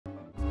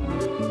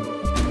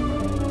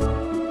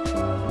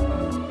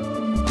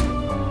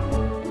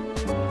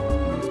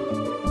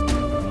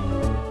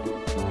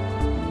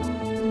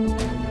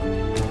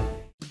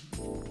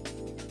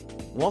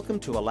Welcome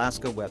to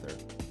Alaska Weather,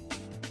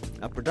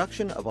 a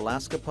production of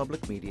Alaska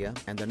Public Media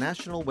and the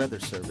National Weather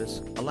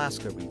Service,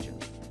 Alaska Region.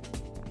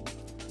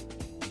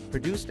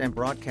 Produced and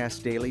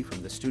broadcast daily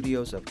from the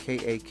studios of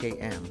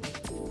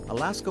KAKM,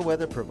 Alaska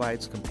Weather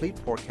provides complete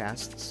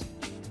forecasts,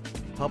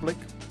 public,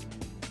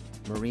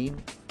 marine,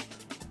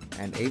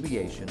 and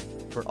aviation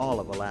for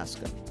all of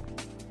Alaska.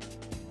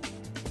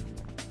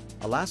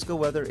 Alaska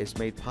Weather is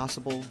made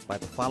possible by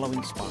the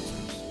following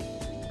sponsors.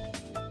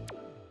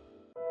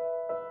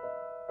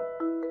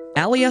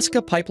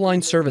 Alyeska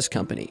Pipeline Service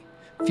Company,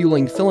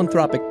 fueling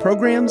philanthropic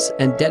programs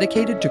and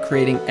dedicated to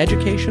creating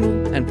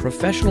educational and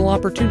professional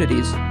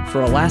opportunities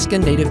for Alaska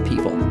Native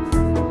people.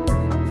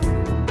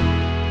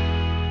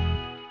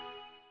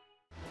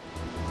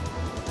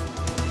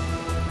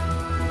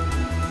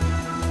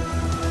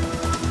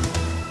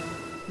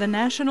 The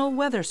National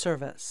Weather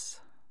Service.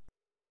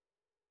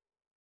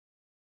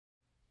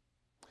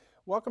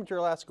 Welcome to your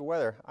Alaska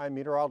Weather. I'm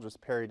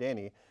meteorologist Perry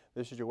Danny.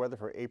 This is your weather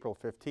for April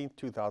 15th,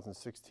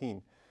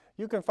 2016.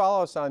 You can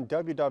follow us on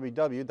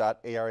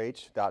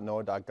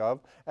www.arh.noaa.gov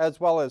as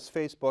well as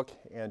Facebook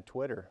and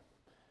Twitter.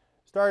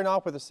 Starting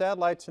off with the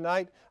satellite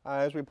tonight,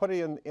 as we put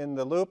it in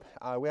the loop,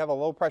 we have a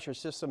low pressure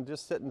system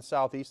just sitting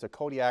southeast of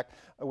Kodiak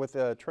with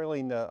a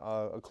trailing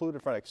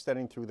occluded front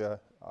extending through the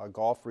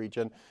Gulf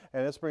region,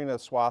 and it's bringing a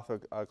swath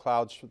of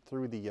clouds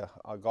through the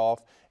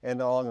Gulf and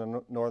along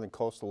the northern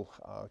coastal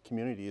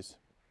communities.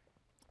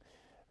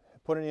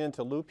 Putting it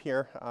into loop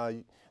here,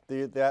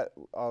 that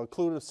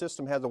occluded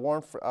system has a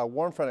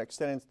warm front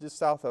extending just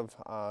south of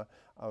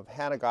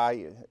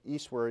Hanagai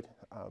eastward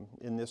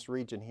in this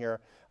region here.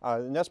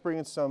 And that's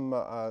bringing some,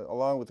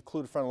 along with the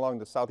occluded front along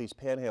the southeast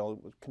panhandle,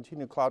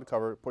 continued cloud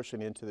cover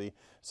pushing into the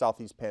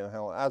southeast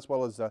panhandle, as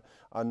well as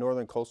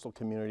northern coastal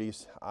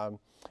communities.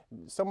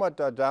 Somewhat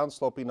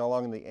downsloping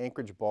along the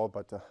Anchorage Bowl,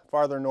 but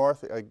farther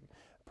north,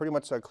 pretty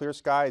much clear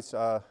skies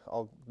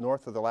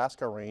north of the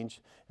Alaska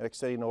Range and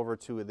extending over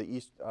to the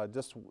east,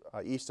 just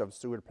east of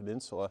Seward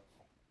Peninsula.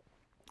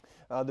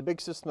 The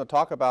big system to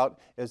talk about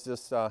is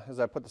this, as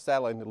I put the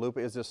satellite in the loop,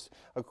 is this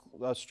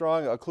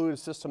strong occluded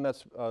system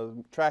that's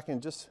tracking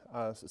just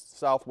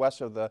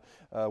southwest of the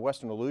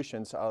western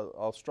Aleutians,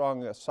 a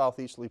strong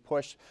southeasterly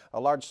push, a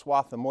large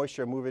swath of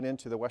moisture moving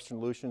into the western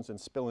Aleutians and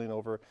spilling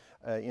over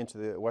into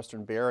the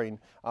western Bering.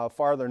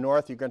 Farther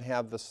north, you're going to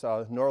have this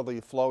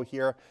northerly flow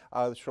here,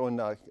 showing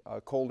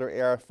colder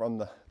air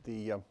from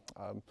the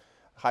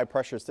high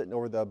pressure sitting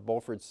over the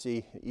Beaufort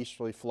Sea,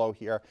 easterly flow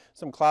here.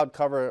 Some cloud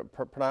cover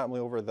predominantly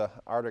over the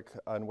Arctic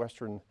and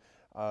western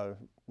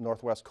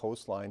northwest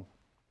coastline.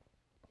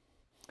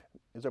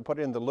 As I put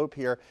it in the loop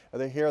here,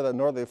 the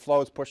northerly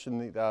flow is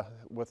pushing there's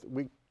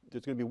going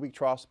to be weak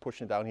troughs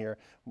pushing down here,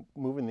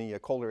 moving the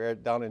colder air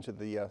down into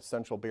the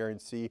central Bering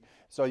Sea.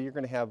 So you're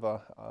going to have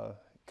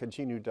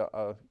continued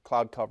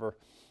cloud cover.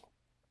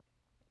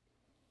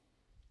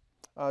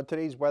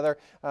 Today's weather,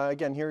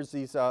 again, here's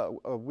these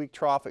weak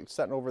trough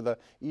extending over the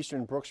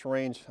eastern Brooks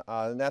Range,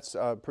 and that's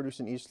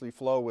producing easterly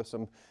flow with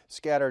some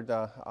scattered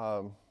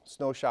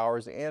snow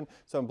showers and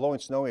some blowing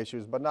snow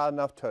issues, but not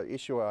enough to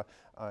issue a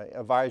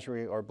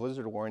advisory or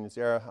blizzard warnings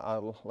there.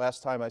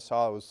 Last time I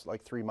saw it was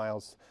like 3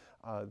 miles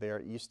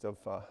there east of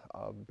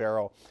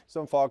Barrow.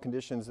 Some fog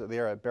conditions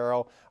there at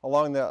Barrow.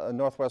 Along the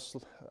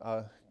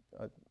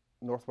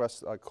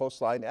northwest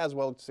coastline, as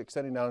well as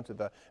extending down to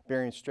the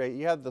Bering Strait.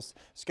 You have this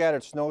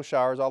scattered snow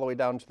showers all the way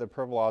down to the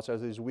Pribilof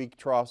as these weak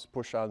troughs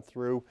push on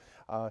through.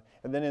 And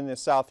then in the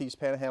southeast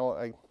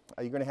panhandle,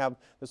 you're going to have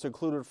this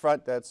occluded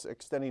front that's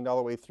extending all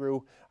the way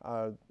through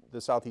the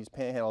southeast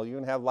panhandle. You're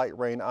going to have light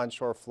rain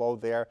onshore flow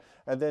there.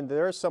 And then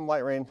there's some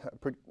light rain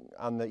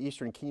on the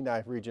eastern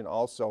Kenai region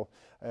also,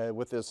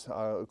 with this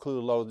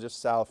occluded low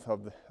just south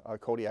of the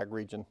Kodiak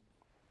region.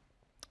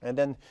 And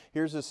then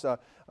here's this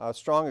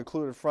strong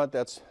occluded front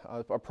that's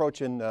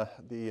approaching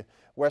the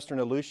western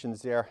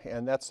Aleutians there,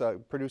 and that's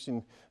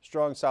producing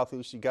strong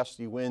southeasterly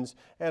gusty winds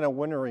and a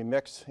wintry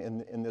mix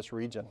in this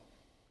region.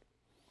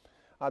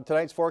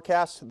 Tonight's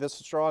forecast, this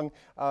strong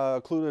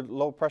occluded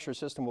low pressure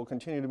system will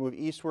continue to move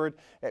eastward.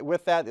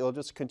 With that, it'll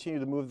just continue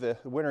to move the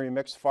wintry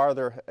mix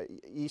farther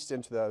east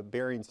into the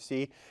Bering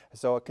Sea.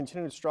 So a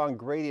continued strong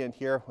gradient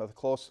here with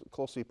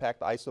closely packed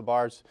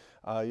isobars.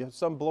 You have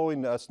some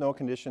blowing snow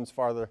conditions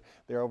farther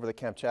there over the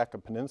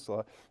Kamchatka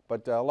Peninsula.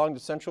 But along the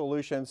central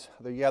Aleutians,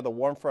 you have the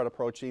warm front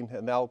approaching,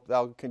 and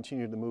that'll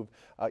continue to move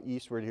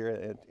eastward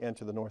here and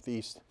to the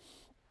northeast.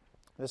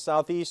 The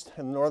southeast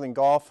and the northern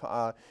Gulf,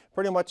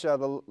 pretty much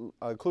the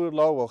occluded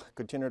low will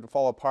continue to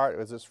fall apart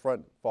as this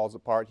front falls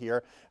apart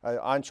here.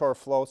 Onshore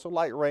flow, so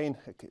light rain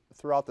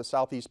throughout the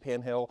southeast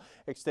panhandle,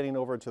 extending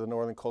over to the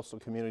northern coastal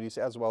communities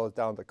as well as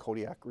down the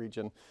Kodiak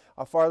region.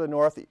 Farther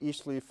north,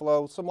 easterly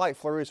flow, some light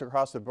flurries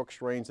across the Brooks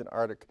Range and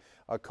Arctic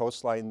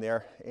coastline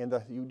there. And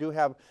you do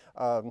have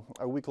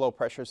a weak low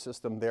pressure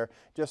system there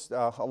just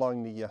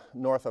along the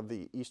north of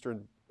the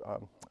eastern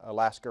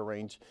Alaska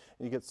range,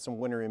 and you get some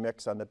wintry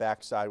mix on the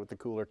backside with the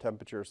cooler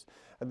temperatures.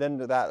 And then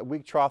that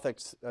weak trough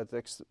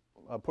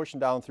pushing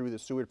down through the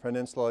Seward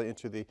Peninsula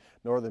into the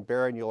northern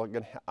Barren. You'll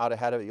get out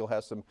ahead of it. You'll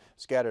have some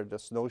scattered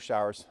snow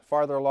showers.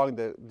 Farther along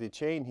the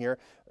chain here,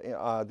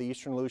 the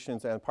eastern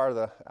Aleutians and part of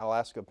the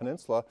Alaska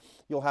Peninsula,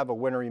 you'll have a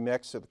wintry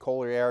mix of the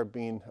colder air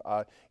being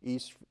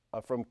east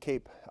from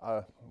Cape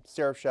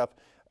Serapchef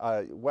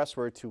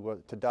westward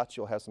to Dutch.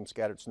 You'll have some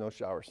scattered snow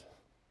showers.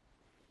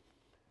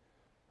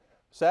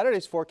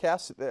 Saturday's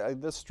forecast,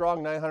 this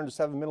strong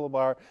 907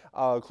 millibar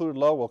occluded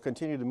low will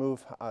continue to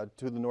move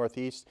to the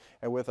northeast,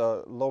 and with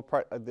a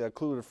the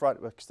occluded front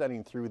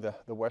extending through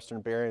the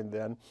western Barren.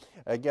 Then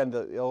again,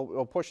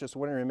 it'll push this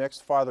wintry mix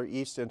farther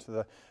east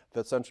into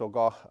the central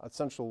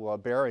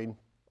Bering.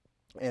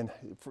 And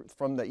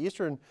from the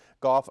eastern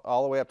Gulf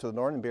all the way up to the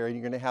northern Bering,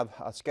 you're going to have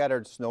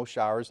scattered snow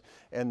showers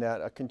and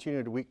that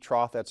continued weak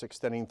trough that's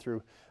extending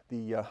through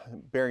the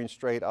Bering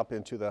Strait up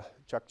into the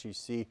Chukchi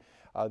Sea.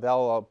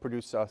 That'll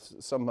produce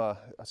some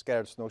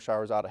scattered snow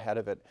showers out ahead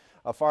of it.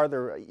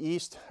 Farther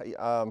east,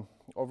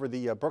 over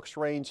the Brooks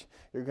Range,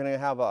 you're going to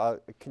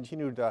have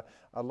continued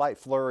light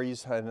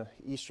flurries and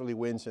easterly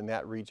winds in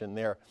that region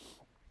there.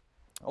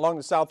 Along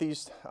the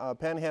southeast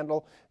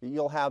panhandle,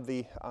 you'll have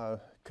the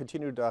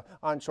continued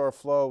onshore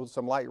flow with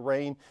some light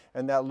rain,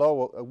 and that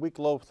weak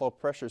low flow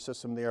pressure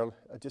system there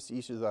just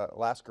east of the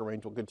Alaska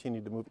Range will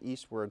continue to move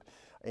eastward,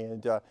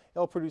 and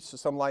it'll produce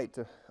some light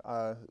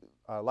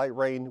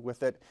rain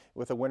with it,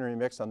 with a wintry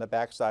mix on the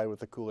backside with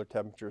the cooler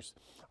temperatures.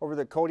 Over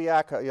the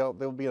Kodiak,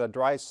 there'll be a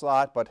dry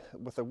slot, but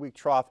with a weak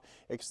trough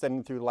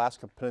extending through the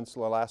Alaska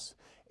Peninsula,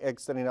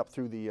 extending up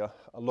through the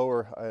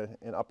lower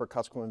and upper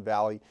Kuskokwim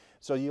Valley.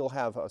 So you'll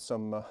have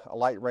some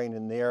light rain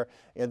in there.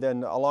 And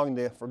then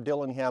from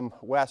Dillingham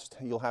west,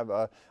 you'll have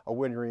a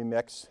wintry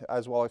mix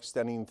as well,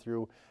 extending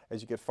through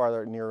as you get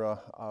farther near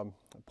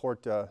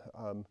Port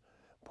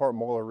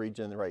Moller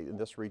region, right in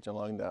this region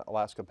along the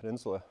Alaska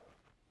Peninsula.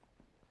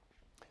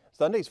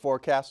 Sunday's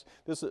forecast,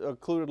 this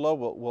occluded low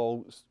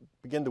will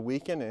begin to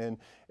weaken, and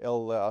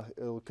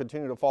it'll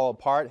continue to fall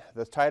apart.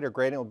 The tighter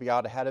gradient will be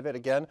out ahead of it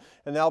again,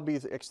 and that'll be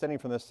extending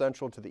from the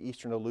central to the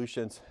eastern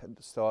Aleutians.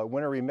 So a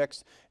wintry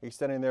mix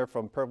extending there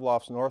from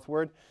Pribilofs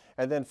northward.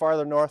 And then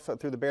farther north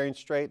through the Bering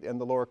Strait and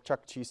the lower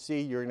Chukchi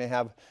Sea, you're going to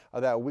have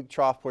that weak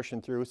trough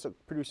pushing through, so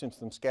producing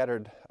some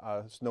scattered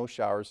snow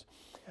showers.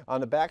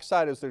 On the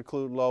backside as the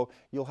occluded low,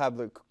 you'll have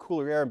the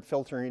cooler air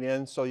filtering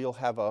in, so you'll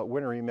have a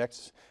wintry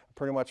mix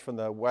pretty much from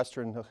the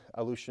western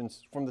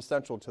Aleutians, from the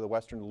central to the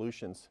western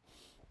Aleutians.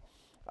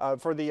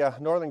 For the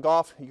northern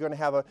Gulf, you're going to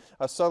have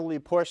a southerly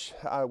push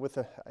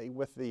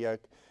with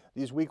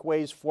these weak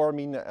waves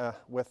forming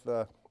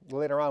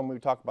later on when we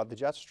talk about the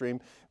jet stream.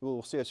 We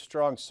will see a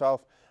strong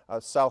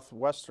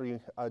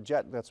southwesterly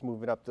jet that's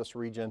moving up this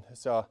region.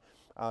 So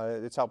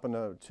it's helping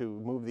to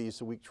move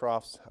these weak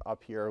troughs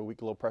up here,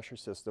 weak low pressure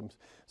systems.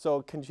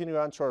 So continue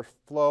onshore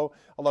flow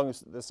along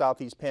the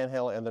southeast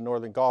panhandle and the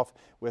northern Gulf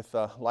with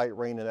light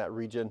rain in that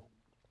region.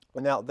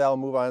 And now that'll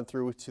move on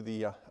through to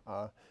the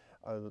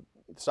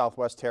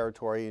Southwest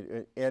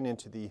Territory and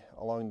into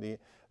along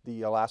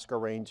the Alaska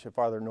Range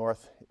farther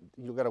north.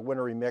 You'll get a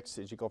wintry mix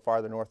as you go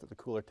farther north at the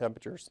cooler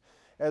temperatures.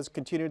 As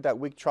continued, that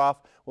weak trough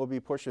will be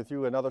pushing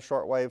through another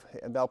short wave,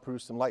 and that'll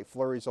produce some light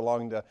flurries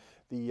along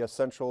the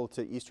central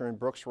to eastern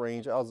Brooks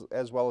Range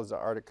as well as the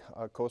Arctic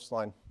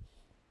coastline.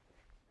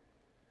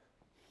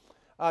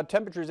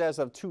 Temperatures as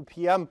of 2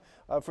 p.m.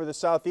 For the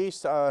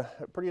southeast,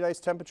 pretty nice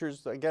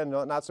temperatures. Again,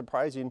 not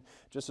surprising,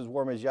 just as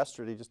warm as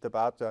yesterday, just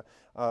about.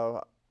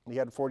 You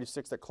had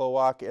 46 at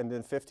Kloak, and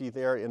then 50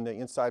 there in the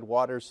inside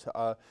waters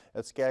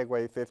at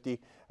Skagway, 50.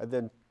 And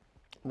then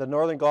the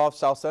northern Gulf,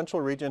 south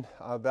central region,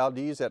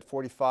 Valdez at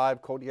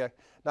 45, Kodiak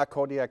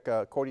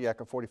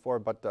at 44,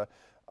 but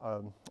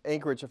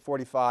Anchorage at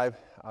 45,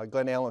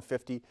 Glen Allen at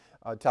 50,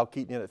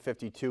 Talkeetna at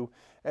 52.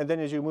 And then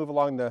as you move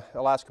along the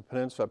Alaska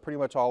Peninsula, pretty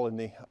much all in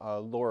the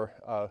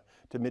lower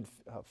to mid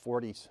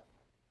 40s.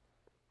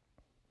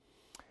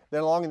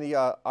 Then along the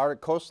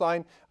Arctic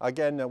coastline,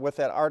 again, with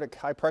that Arctic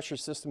high pressure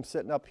system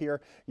sitting up here,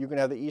 you're going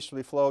to have the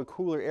easterly flow,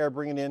 cooler air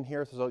bringing in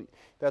here. So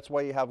that's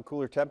why you have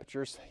cooler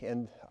temperatures,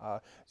 and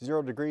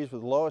 0 degrees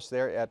with the lowest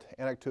there at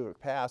AKwx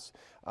Pass,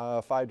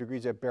 5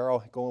 degrees at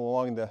Barrow, going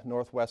along the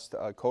northwest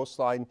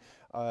coastline,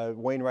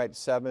 Wainwright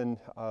 7,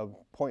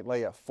 Point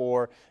Lay at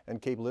 4, and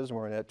Cape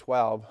Lismore at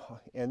 12.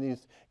 And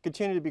these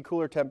continue to be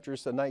cooler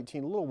temperatures to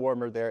 19, a little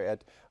warmer there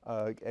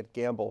at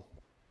Gamble.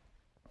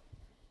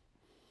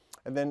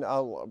 And then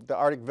the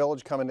Arctic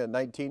Village coming at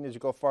 19 as you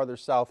go farther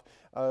south,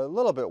 a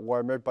little bit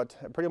warmer, but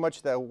pretty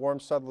much that warm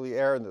southerly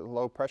air and the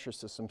low pressure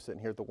system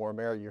sitting here at the warm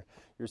air,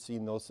 you're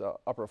seeing those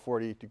upper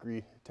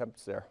 40-degree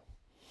temps there.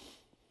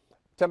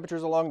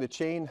 Temperatures along the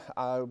chain,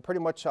 pretty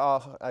much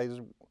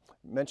as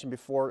mentioned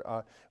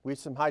before, we had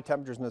some high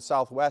temperatures in the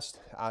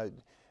southwest.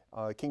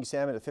 King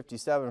Salmon at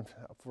 57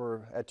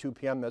 at 2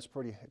 p.m. That's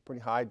pretty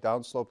high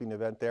downsloping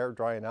event there,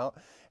 drying out.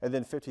 And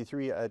then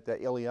 53 at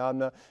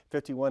Iliamna,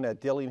 51 at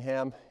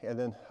Dillingham, and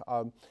then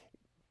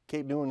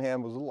Cape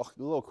Newnham was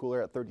a little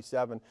cooler at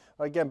 37.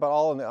 Again, but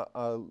all in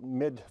the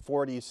mid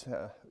 40s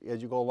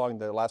as you go along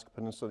the Alaska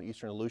Peninsula and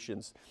eastern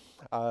Aleutians.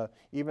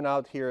 Even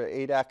out here at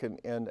AKwx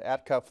and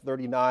AKwx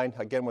 39,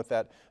 again with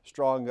that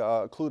strong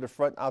occluded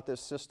front out this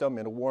system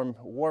and a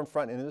warm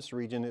front in this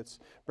region, it's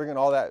bringing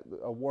all that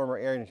warmer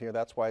air in here.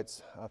 That's why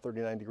it's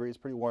 39 degrees,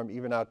 pretty warm,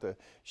 even out to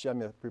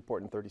Shemya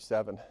reporting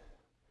 37.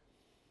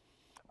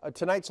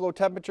 Tonight's low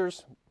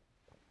temperatures.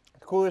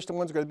 The coolest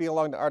ones are going to be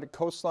along the Arctic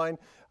coastline,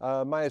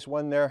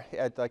 -1 there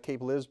at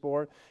Cape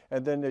Lisbourne,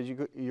 and then as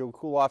you'll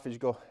cool off as you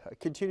go,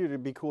 continue to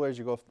be cooler as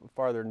you go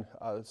farther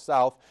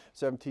south.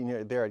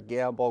 17 there at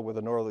Gamble with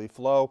a northerly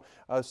flow.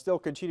 Still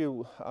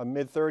continue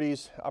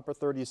mid-30s, upper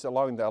 30s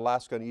along the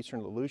Alaska and eastern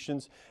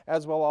Aleutians,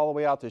 as well all the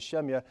way out to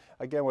Shemya,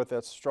 again with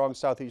that strong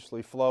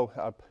southeasterly flow.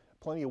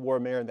 Plenty of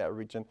warm air in that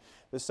region.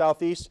 The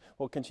southeast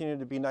will continue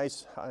to be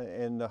nice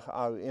in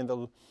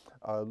the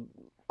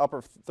upper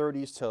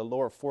 30s to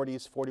lower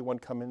 40s, 41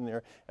 come in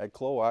there at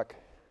AKwx.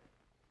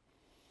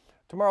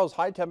 Tomorrow's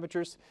high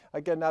temperatures,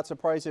 again, not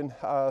surprising,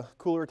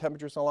 cooler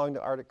temperatures along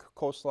the Arctic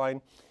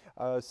coastline.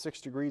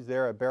 6 degrees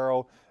there at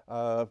Barrow,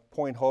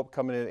 Point Hope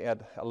coming in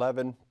at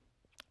 11.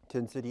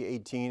 Tin City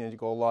 18 as you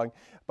go along,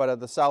 but at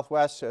the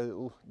southwest,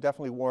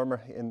 definitely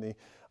warmer in the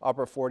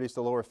upper 40s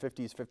to lower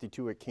 50s,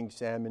 52 at King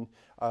Salmon.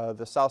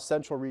 The south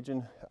central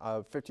region,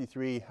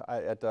 53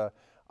 at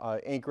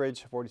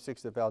Anchorage,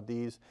 46 at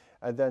Valdez,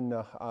 and then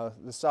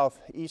the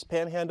southeast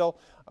panhandle,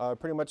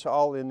 pretty much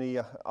all in the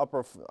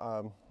upper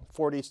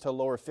 40s to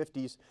lower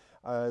 50s.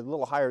 A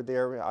little higher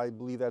there, I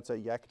believe that's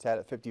at Yakutat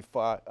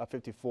at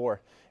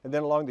 54. And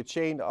then along the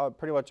chain,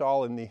 pretty much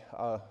all in the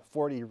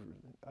 40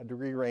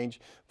 degree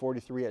range,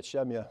 43 at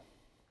Shemya.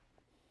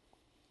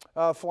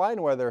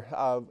 Flying weather,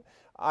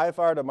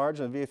 IFR to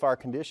marginal VFR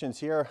conditions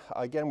here,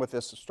 again with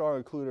this strong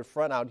occluded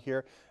front out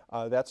here,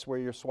 that's where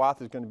your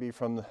swath is going to be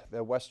from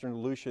the western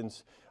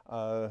Aleutians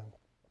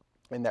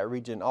in that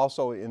region.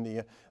 Also in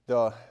the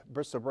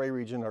Bristol Bay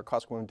region or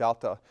Kuskokwim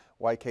Delta,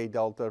 YK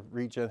Delta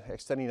region,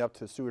 extending up to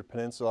the Seward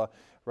Peninsula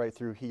right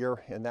through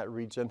here in that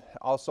region.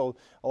 Also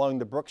along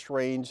the Brooks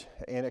Range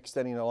and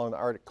extending along the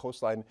Arctic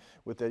coastline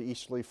with the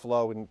easterly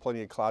flow and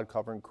plenty of cloud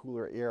cover and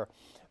cooler air.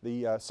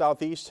 The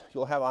southeast,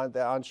 you'll have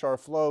the onshore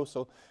flow,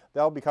 so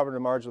that'll be covered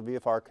in marginal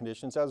VFR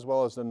conditions, as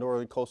well as the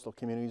northern coastal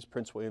communities,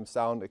 Prince William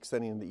Sound,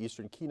 extending in the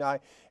eastern Kenai,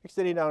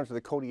 extending down to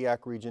the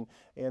Kodiak region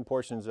and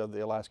portions of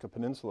the Alaska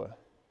Peninsula.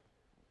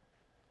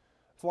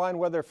 Flying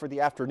weather for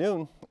the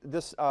afternoon,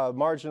 this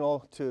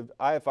marginal to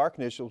IFR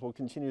conditions will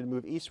continue to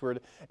move eastward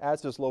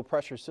as this low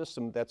pressure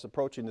system that's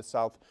approaching the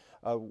south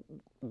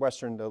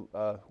western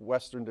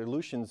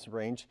Aleutians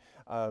range,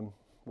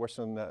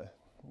 western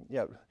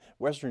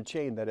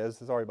chain, that is,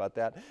 sorry about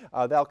that.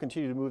 That'll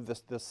continue to move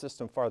this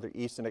system farther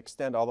east and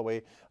extend all the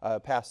way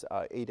past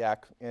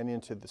AKwx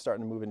and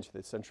starting to move into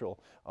the central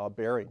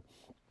Bering.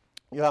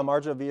 You have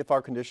marginal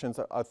VFR conditions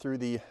through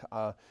the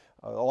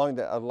along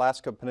the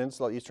Alaska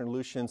Peninsula, eastern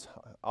Aleutians,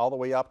 all the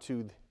way up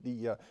to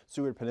the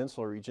Seward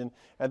Peninsula region,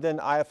 and then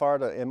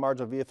IFR and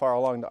marginal VFR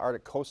along the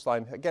Arctic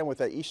coastline, again with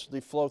that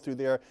easterly flow through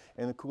there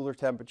and the cooler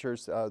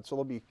temperatures, so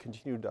there'll be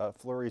continued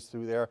flurries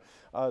through there.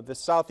 The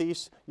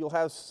southeast, you'll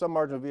have some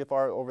marginal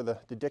VFR over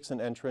the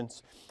Dixon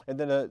entrance, and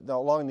then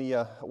along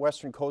the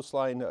western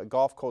coastline,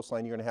 Gulf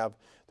coastline, you're going to have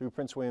through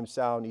Prince William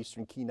Sound,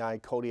 eastern Kenai,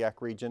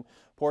 Kodiak region,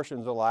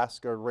 portions of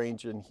Alaska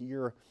range in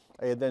here,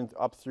 and then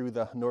up through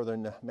the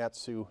northern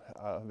Matsu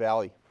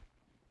valleys,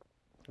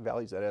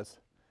 that is.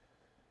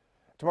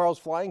 Tomorrow's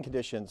flying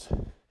conditions,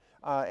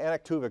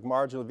 AKwx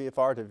marginal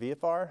VFR to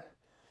VFR,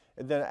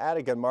 and then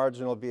Adigan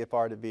marginal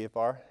VFR to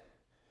VFR,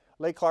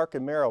 Lake Clark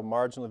and Merrill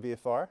marginal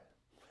VFR,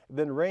 and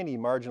then rainy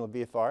marginal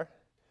VFR,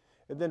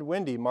 and then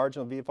windy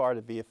marginal VFR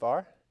to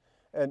VFR,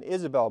 and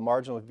Isabel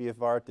marginal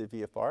VFR to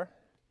VFR,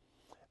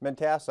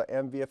 Mentassa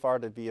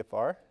MVFR to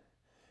VFR,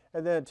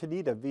 and then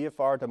Tanita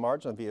VFR to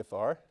marginal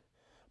VFR,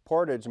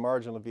 Portage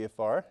marginal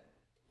VFR,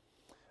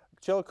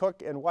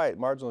 Chillicook and White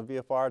marginal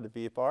VFR to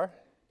VFR,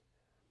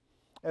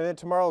 and then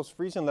tomorrow's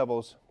freezing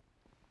levels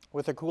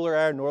with the cooler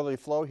air northerly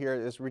flow here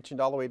is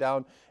reaching all the way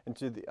down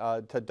into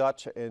the, to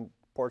Dutch and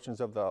portions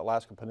of the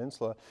Alaska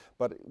Peninsula.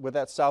 But with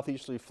that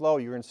southeasterly flow,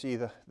 you're going to see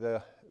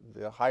the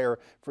higher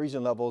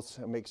freezing levels.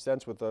 It makes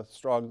sense with the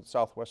strong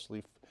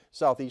southeasterly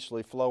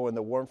flow and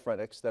the warm front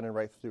extending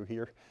right through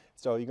here.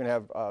 So you're going to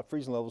have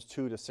freezing levels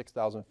 2,000 to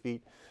 6,000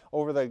 feet.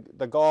 Over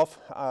the Gulf,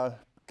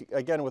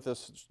 again with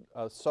this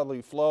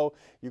southerly flow,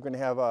 you're going to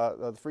have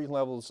the freezing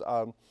levels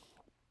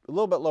a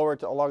little bit lower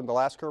along the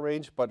Alaska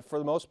range, but for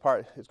the most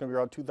part, it's going to be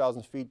around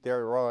 2,000 feet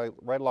there,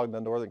 right along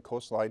the northern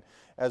coastline,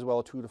 as well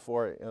as 2 to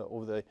 4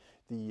 over the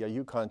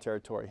Yukon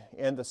Territory.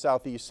 And the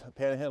southeast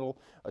panhandle,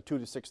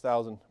 2,000 to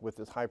 6,000 with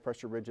this high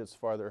pressure ridges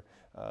farther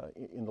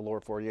in the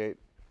lower 48.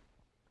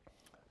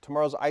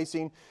 Tomorrow's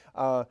icing,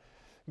 you're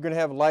going to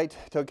have light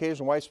to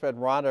occasional widespread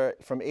rana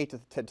from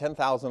 8,000 to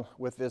 10,000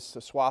 with this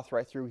swath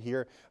right through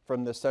here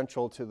from the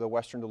central to the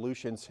western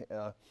Aleutians.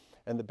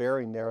 and the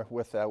Bering there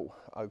with that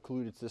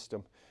occluded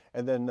system.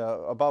 And then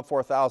above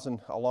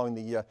 4,000 along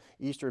the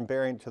eastern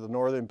Bering to the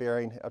northern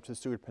Bering up to the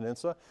Seward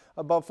Peninsula,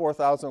 above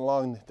 4,000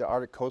 along the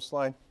Arctic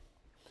coastline,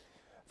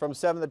 from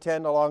 7 to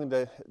 10 along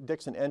the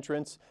Dixon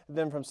entrance, and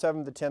then from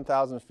 7 to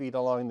 10,000 feet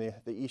along the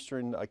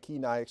eastern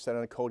Kenai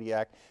extending to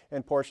Kodiak,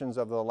 and portions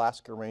of the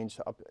Alaska Range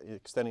up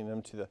extending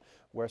them to the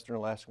western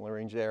Alaskan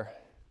Range there.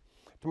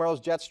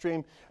 Tomorrow's jet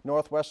stream,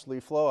 northwesterly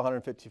flow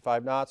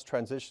 155 knots,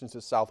 transitions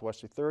to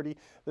southwesterly 30,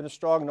 then a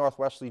strong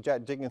northwesterly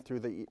jet digging through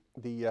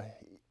the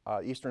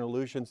eastern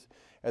Aleutians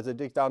as it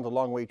digs down to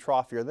Long Way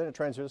Trough here. Then it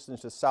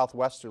transitions to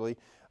southwesterly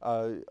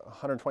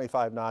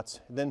 125 knots,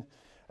 then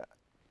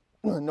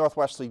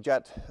northwesterly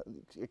jet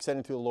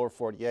extending through the lower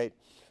 48.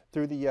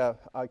 Through the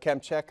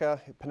Kamchatka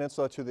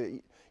Peninsula to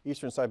the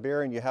eastern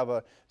Siberian, you have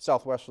a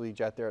southwesterly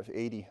jet there of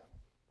 80.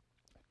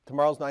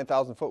 Tomorrow's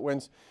 9,000 foot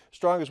winds,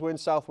 strongest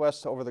winds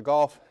southwest over the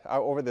Gulf,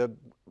 over the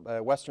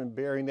western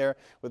Bering there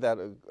with that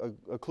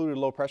occluded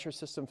low pressure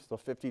system, so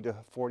 50 to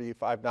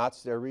 45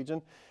 knots their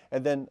region.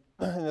 And then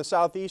in the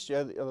southeast, you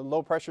have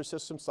low pressure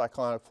system,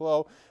 cyclonic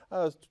flow,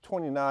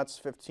 20 knots,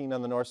 15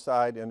 on the north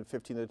side, and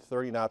 15 to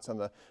 30 knots on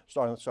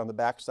the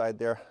back side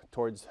there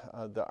towards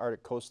the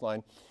Arctic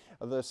coastline.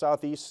 The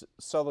southeast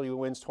southerly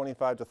winds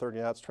 25 to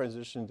 30 knots,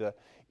 transition to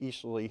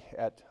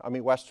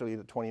westerly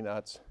to 20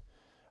 knots.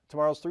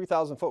 Tomorrow's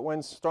 3,000 foot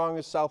winds,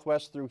 strongest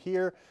southwest through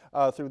here,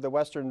 through the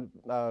western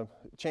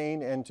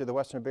chain and to the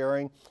western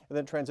Bering, and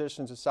then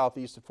transitions to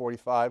southeast to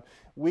 45.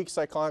 Weak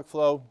cyclonic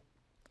flow,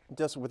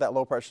 just with that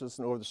low pressure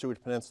system over the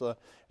Seward Peninsula,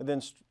 and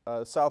then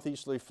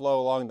southeasterly flow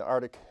along the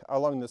Arctic,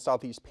 along the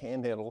southeast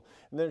panhandle,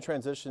 and then it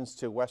transitions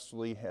to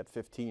westerly at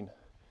 15.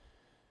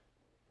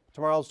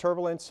 Tomorrow's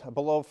turbulence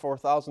below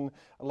 4,000,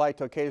 light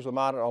to occasional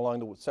moderate along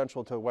the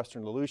central to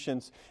western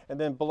Aleutians, and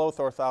then below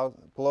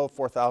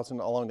 4,000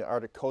 along the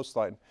Arctic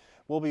coastline.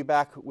 We'll be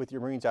back with your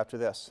Marines after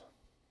this.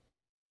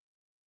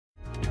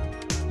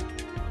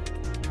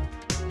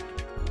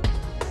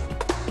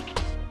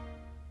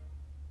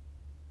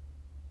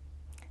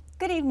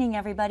 Good evening,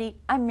 everybody.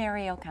 I'm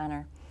Mary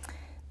O'Connor.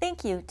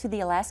 Thank you to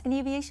the Alaskan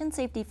Aviation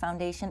Safety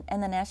Foundation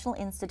and the National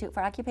Institute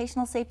for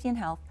Occupational Safety and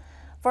Health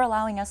for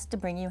allowing us to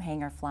bring you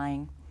hangar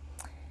flying.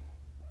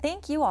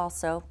 Thank you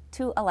also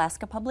to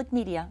Alaska Public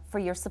Media for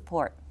your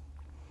support.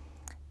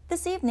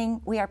 This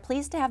evening, we are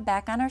pleased to have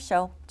back on our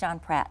show John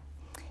Pratt.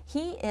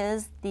 He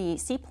is the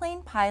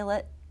Seaplane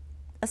Pilot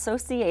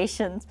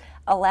Association's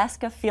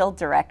Alaska Field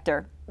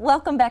Director.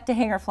 Welcome back to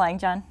Hangar Flying,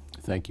 John.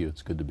 Thank you.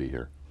 It's good to be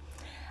here.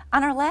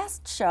 On our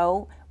last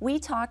show, we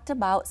talked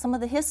about some of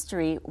the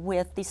history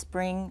with the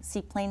Spring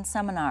Seaplane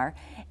Seminar,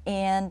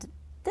 and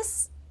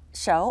this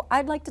show,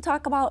 I'd like to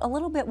talk about a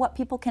little bit what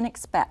people can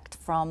expect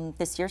from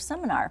this year's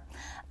seminar.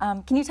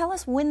 Can you tell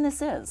us when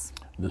this is?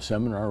 The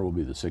seminar will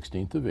be the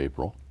 16th of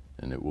April,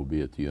 and it will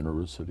be at the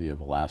University of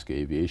Alaska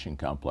Aviation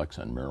Complex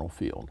on Merrill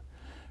Field.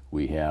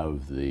 We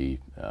have the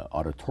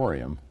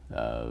auditorium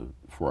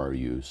for our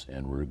use,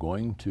 and we're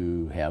going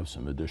to have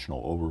some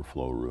additional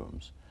overflow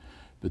rooms.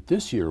 But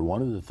this year,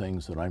 one of the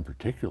things that I'm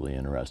particularly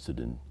interested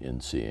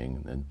in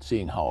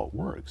seeing how it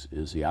works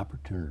is the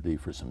opportunity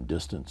for some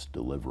distance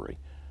delivery.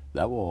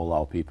 That will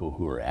allow people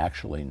who are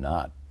actually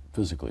not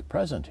physically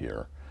present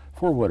here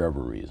for whatever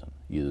reason.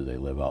 Either they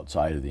live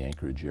outside of the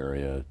Anchorage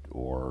area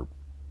or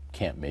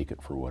can't make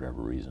it for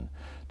whatever reason,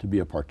 to be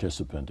a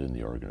participant in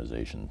the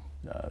organization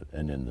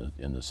and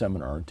in the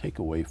seminar and take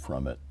away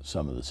from it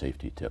some of the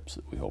safety tips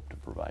that we hope to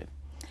provide.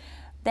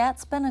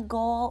 That's been a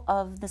goal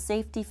of the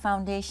Safety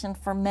Foundation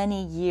for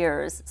many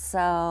years,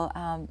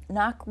 so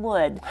knock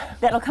wood,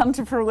 that'll come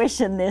to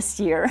fruition this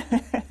year.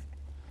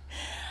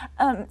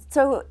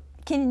 So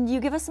can you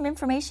give us some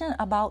information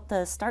about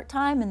the start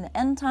time and the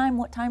end time?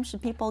 What time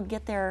should people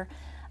get their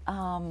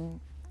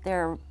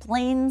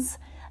planes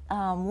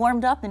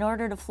warmed up in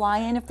order to fly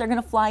in, if they're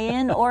going to fly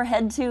in, or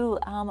head to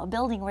a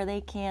building where they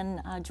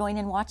can join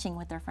in watching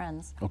with their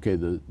friends? Okay,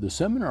 the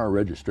seminar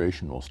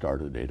registration will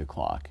start at 8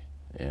 o'clock.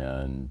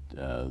 And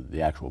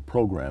the actual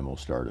program will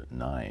start at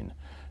 9.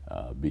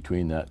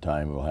 Between that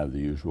time, we'll have the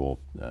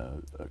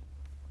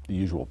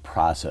usual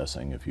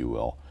processing, if you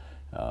will,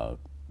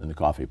 in the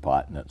coffee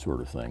pot and that sort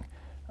of thing.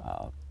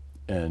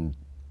 And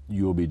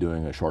you will be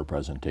doing a short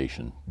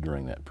presentation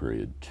during that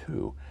period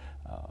too.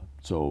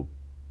 So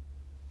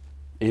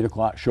 8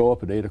 o'clock, show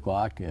up at 8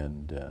 o'clock,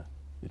 and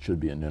it should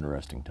be an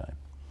interesting time.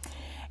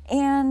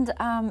 And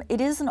it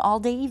is an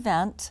all-day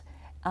event.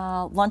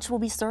 Lunch will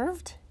be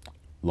served?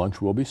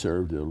 Lunch will be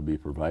served. It'll be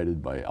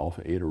provided by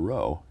Alpha Eta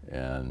Rho,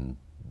 and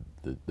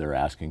they're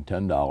asking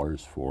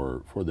 $10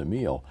 for the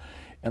meal.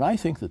 And I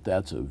think that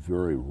that's a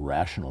very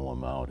rational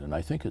amount, and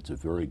I think it's a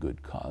very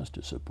good cause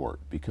to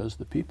support, because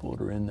the people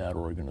that are in that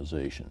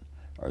organization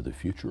are the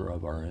future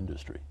of our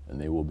industry,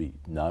 and they will be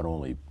not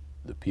only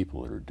the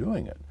people that are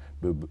doing it,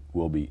 but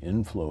will be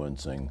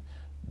influencing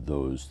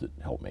those that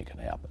help make it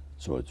happen.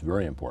 So it's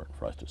very important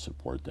for us to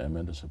support them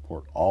and to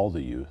support all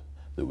the youth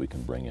that we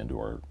can bring into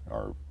our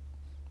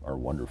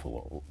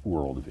wonderful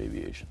world of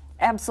aviation.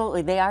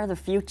 Absolutely, they are the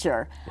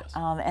future. Yes.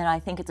 And I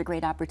think it's a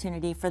great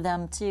opportunity for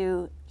them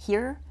to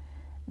hear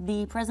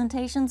the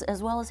presentations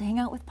as well as hang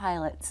out with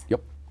pilots.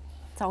 Yep.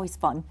 It's always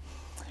fun.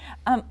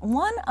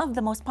 One of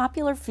the most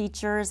popular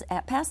features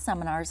at past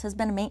seminars has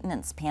been a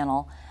maintenance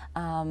panel.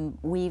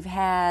 We've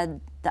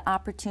had the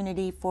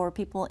opportunity for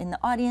people in the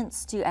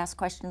audience to ask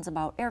questions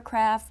about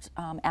aircraft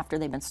after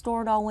they've been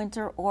stored all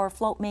winter, or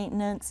float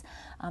maintenance,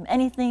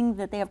 anything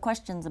that they have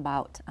questions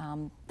about,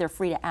 they're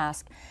free to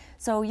ask.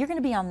 So you're going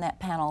to be on that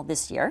panel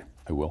this year.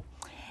 I will.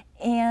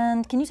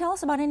 And can you tell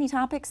us about any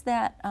topics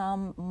that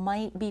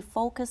might be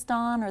focused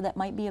on or that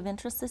might be of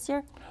interest this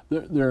year?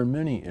 There are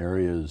many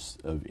areas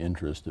of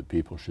interest that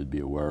people should be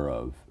aware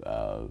of.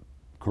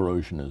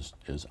 Corrosion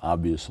is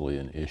obviously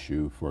an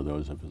issue for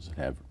those of us that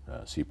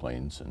have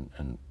seaplanes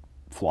and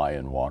fly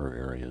in water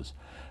areas.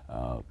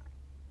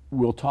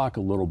 We'll talk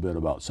a little bit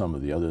about some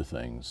of the other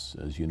things.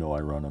 As you know, I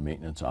run a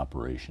maintenance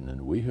operation,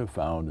 and we have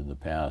found in the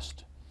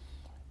past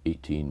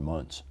 18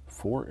 months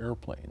 4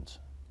 airplanes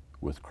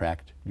with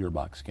cracked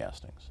gearbox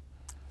castings.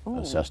 Ooh.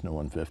 A Cessna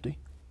 150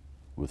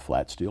 with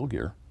flat steel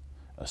gear,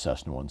 a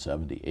Cessna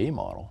 170A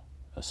model,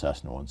 a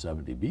Cessna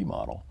 170B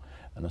model,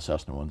 and a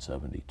Cessna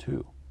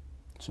 172.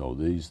 So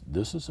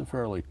this is a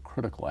fairly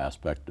critical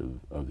aspect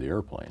of the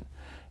airplane,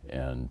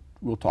 and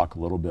we'll talk a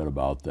little bit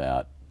about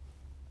that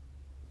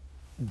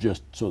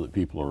just so that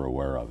people are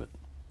aware of it.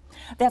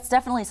 That's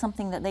definitely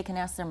something that they can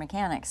ask their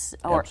mechanics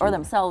or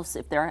themselves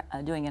if they're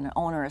doing an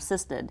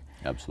owner-assisted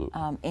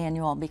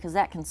annual, because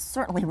that can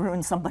certainly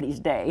ruin somebody's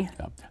day.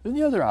 Yeah. And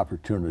the other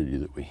opportunity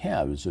that we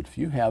have is that if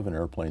you have an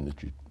airplane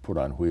that you put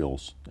on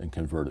wheels and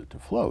convert it to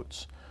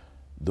floats,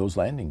 those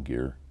landing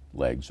gear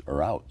legs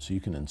are out, so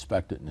you can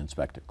inspect it and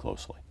inspect it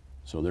closely.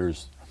 So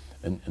there's,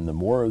 and the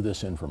more of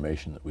this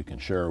information that we can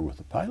share with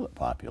the pilot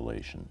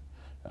population,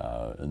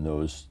 and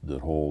those that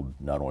hold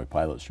not only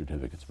pilot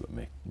certificates but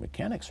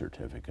mechanic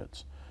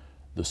certificates,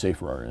 the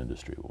safer our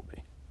industry will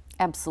be.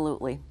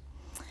 Absolutely.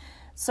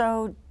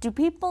 So do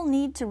people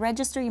need to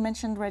register? You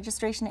mentioned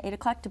registration at 8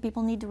 o'clock. Do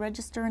people need to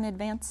register in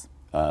advance?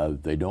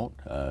 They don't.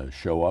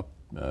 Show up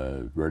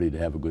ready to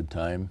have a good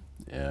time,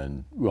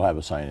 and we'll have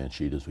a sign-in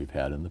sheet as we've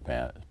had in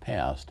the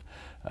past.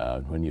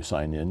 When you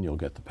sign in, you'll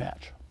get the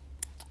patch.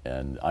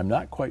 And I'm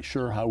not quite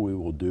sure how we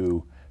will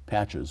do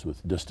patches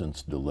with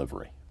distance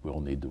delivery. We'll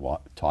need to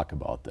talk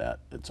about that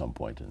at some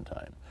point in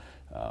time.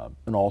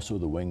 And also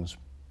the wings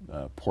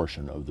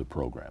portion of the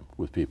program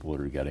with people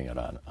that are getting it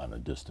on a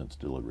distance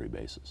delivery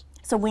basis.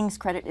 So wings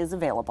credit is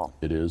available?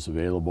 It is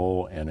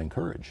available and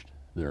encouraged.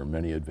 There are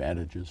many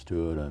advantages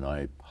to it, and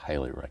I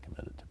highly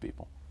recommend it to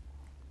people.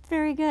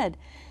 Very good.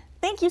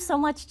 Thank you so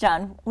much,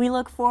 John. We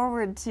look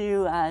forward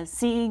to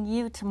seeing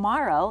you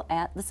tomorrow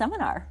at the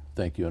seminar.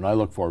 Thank you, and I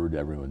look forward to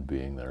everyone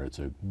being there. It's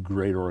a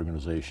great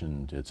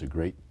organization. It's a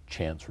great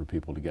chance for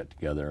people to get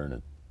together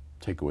and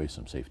take away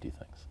some safety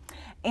things.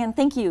 And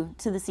thank you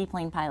to the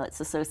Seaplane Pilots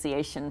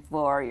Association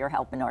for your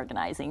help in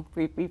organizing.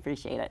 We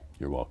appreciate it.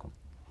 You're welcome.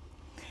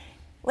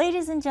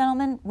 Ladies and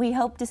gentlemen, we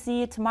hope to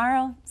see you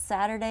tomorrow,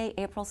 Saturday,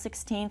 April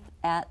 16th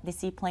at the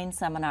Seaplane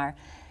Seminar.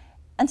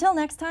 Until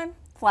next time,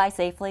 fly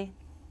safely.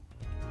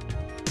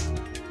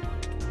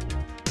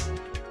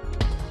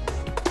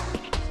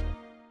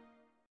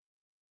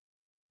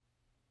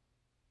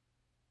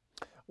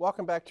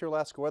 Welcome back to your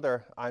Alaska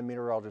Weather. I'm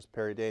meteorologist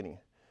Perry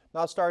Daney.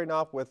 Now starting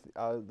off with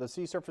the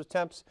sea surface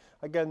temps.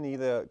 Again,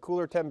 the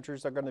cooler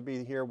temperatures are going to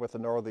be here with a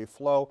northerly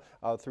flow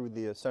through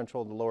the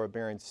central and the lower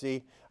Bering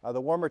Sea. The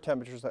warmer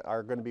temperatures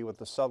are going to be with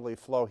the southerly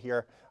flow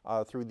here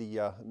through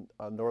the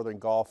northern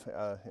Gulf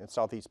and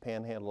southeast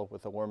Panhandle,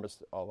 with the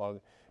warmest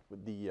along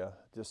the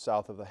just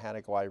south of the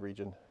Hanekoai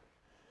region.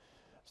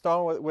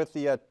 Starting with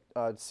the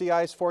sea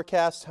ice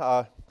forecast,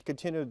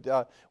 continued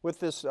with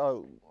this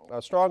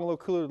strong low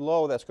cooler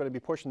low that's going to be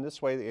pushing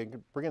this way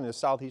and bringing the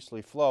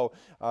southeasterly flow.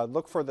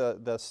 Look for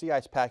the sea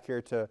ice pack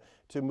here to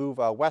move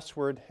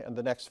westward in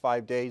the next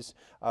 5 days,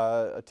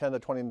 10 to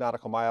 20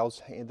 nautical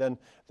miles, and then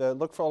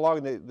look for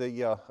along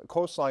the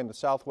coastline, the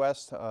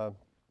southwest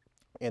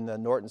in the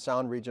Norton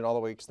Sound region, all the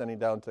way extending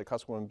down to the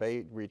Kuskokwim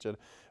Bay region.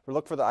 We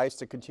look for the ice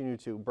to continue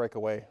to break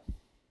away.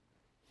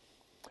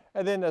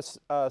 And then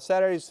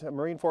Saturday's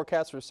marine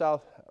forecast for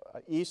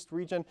southeast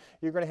region,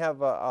 you're going to have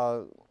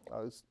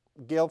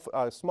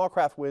small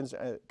craft winds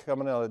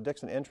coming out of the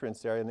Dixon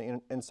entrance area in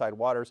the inside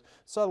waters.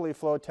 Southerly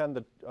flow 10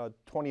 to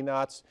 20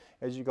 knots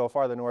as you go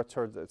farther north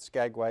towards the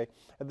Skagway.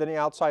 And then the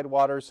outside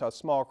waters,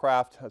 small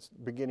craft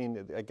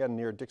beginning again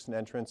near Dixon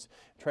entrance,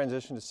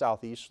 transition to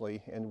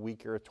southeasterly and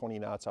weaker 20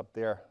 knots up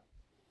there.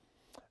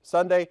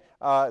 Sunday,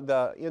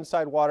 the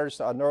inside waters,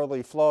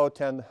 northerly flow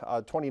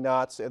 20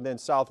 knots, and then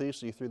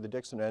southeasterly through the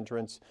Dixon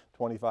entrance,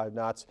 25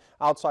 knots.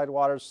 Outside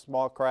waters,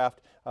 small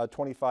craft,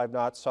 25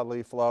 knots,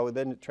 southerly flow, and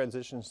then it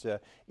transitions to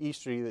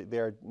easterly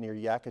there near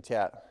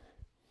Yakutat.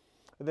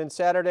 And then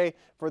Saturday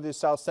for the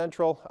south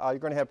central, you're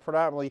going to have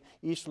predominantly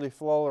easterly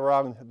flow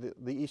around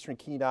the eastern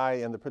Kenai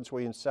and the Prince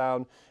William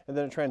Sound, and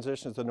then it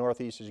transitions to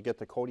northeast as you get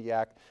to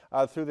Kodiak.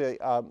 Through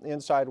the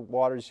inside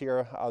waters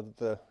here,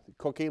 the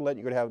Cook Inlet,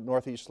 you're going to have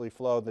northeasterly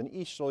flow, then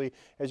easterly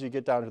as you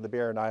get down to the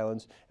Barren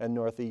Islands, and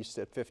northeast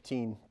at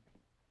 15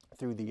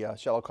 through the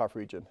Shallow Cuff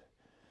region.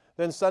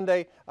 Then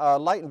Sunday,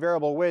 light and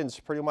variable winds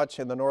pretty much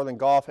in the northern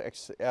Gulf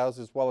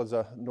as well as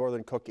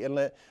northern Cook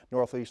Inlet,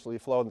 northeasterly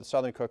flow in the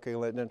southern Cook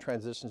Inlet, and then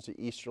transitions to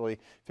easterly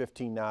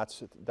 15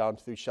 knots down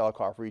through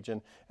Shelikof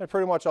region, and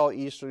pretty much all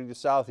easterly to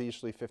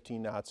southeasterly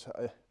 15 knots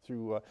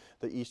through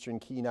the eastern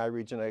Kenai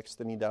region,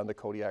 extending down the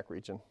Kodiak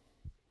region.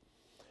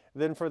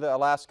 Then for the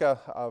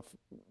Alaska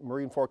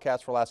marine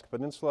forecast for Alaska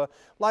Peninsula,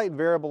 light and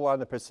variable on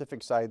the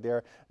Pacific side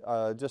there,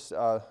 just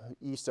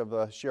east of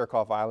the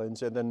Shelikof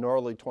Islands, and then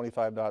northerly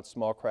 25 knots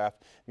small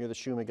craft near the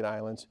Shumagon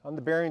Islands. On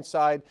the Bering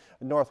side,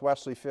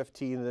 northwesterly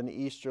 15, and then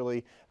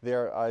easterly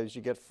there as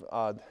you get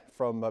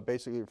from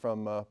basically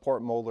from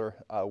Port Moller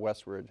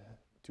westward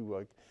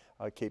to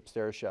Cape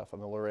Stareshef on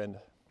the lower end.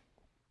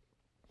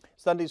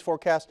 Sunday's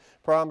forecast,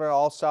 predominantly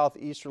all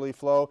southeasterly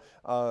flow,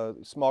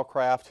 small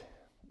craft.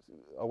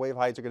 Wave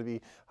heights are going to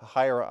be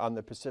higher on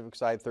the Pacific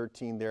side,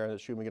 13 there in the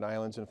Shumagon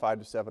Islands, and 5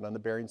 to 7 on the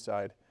Bering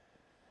side.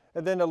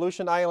 And then the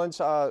Aleutian Islands,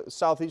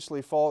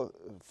 southeasterly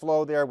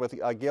flow there with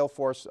gale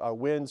force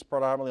winds,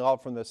 predominantly all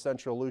from the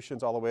central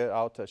Aleutians all the way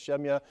out to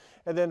Shemya.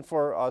 And then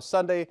for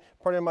Sunday,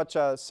 pretty much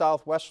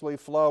southwesterly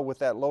flow with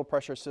that low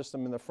pressure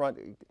system in the front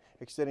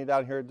extending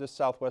down here just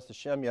southwest of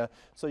Shemya.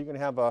 So you're going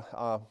to have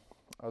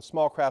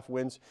small craft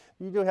winds.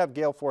 You do have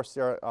gale force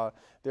there,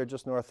 they're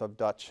just north of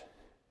Dutch.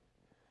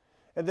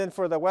 And then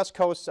for the west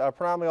coast,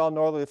 predominantly all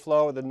northerly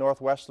flow, then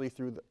northwesterly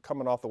through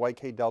coming off the White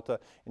Cay Delta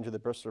into the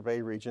Bristol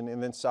Bay region,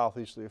 and then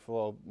southeasterly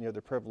flow near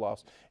the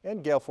Pribilofs,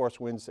 and gale force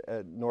winds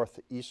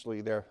northeasterly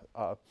there,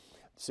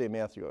 St.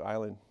 Matthew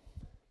Island.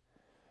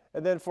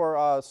 And then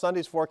for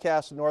Sunday's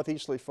forecast,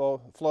 northeasterly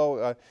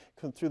flow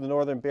through the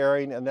northern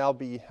Bering, and that'll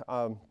be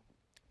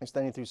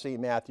extending through St.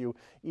 Matthew.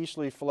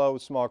 Easterly flow,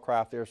 small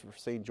craft there for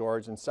St.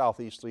 George, and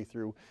southeasterly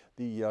through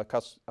the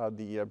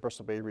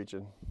Bristol Bay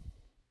region.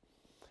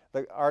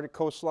 The Arctic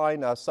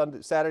coastline,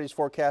 Saturday's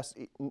forecast,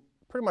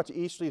 pretty much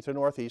easterly to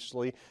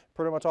northeasterly,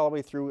 pretty much all the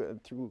way through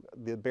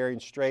the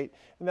Bering Strait,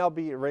 and that'll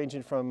be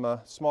ranging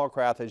from small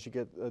craft as you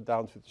get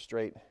down through the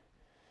strait.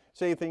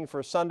 Same thing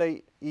for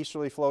Sunday,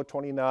 easterly flow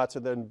 20 knots,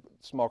 and then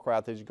small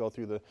craft as you go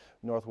through the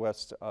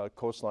northwest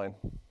coastline.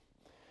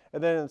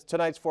 And then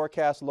tonight's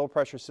forecast, low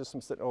pressure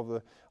system sitting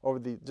over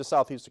the just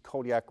southeast of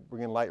Kodiak,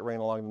 bringing light rain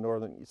along the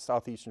northern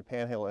southeastern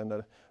Panhandle and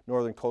the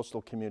northern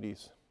coastal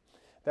communities.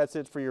 That's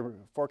it for your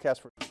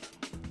forecast.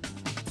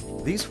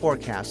 These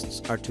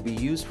forecasts are to be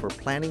used for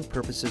planning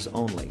purposes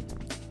only.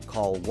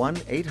 Call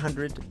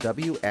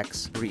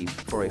 1-800-WX-BRIEF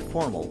for a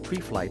formal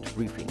pre-flight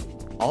briefing.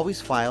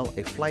 Always file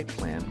a flight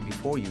plan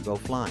before you go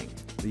flying.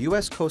 The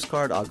U.S. Coast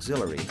Guard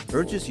Auxiliary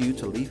urges you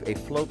to leave a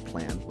float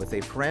plan with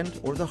a friend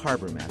or the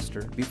harbor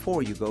master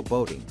before you go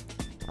boating.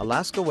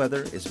 Alaska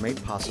Weather is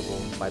made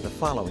possible by the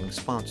following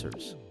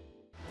sponsors.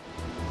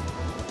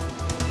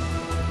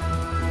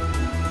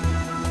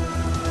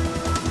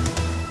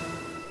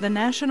 The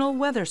National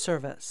Weather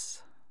Service.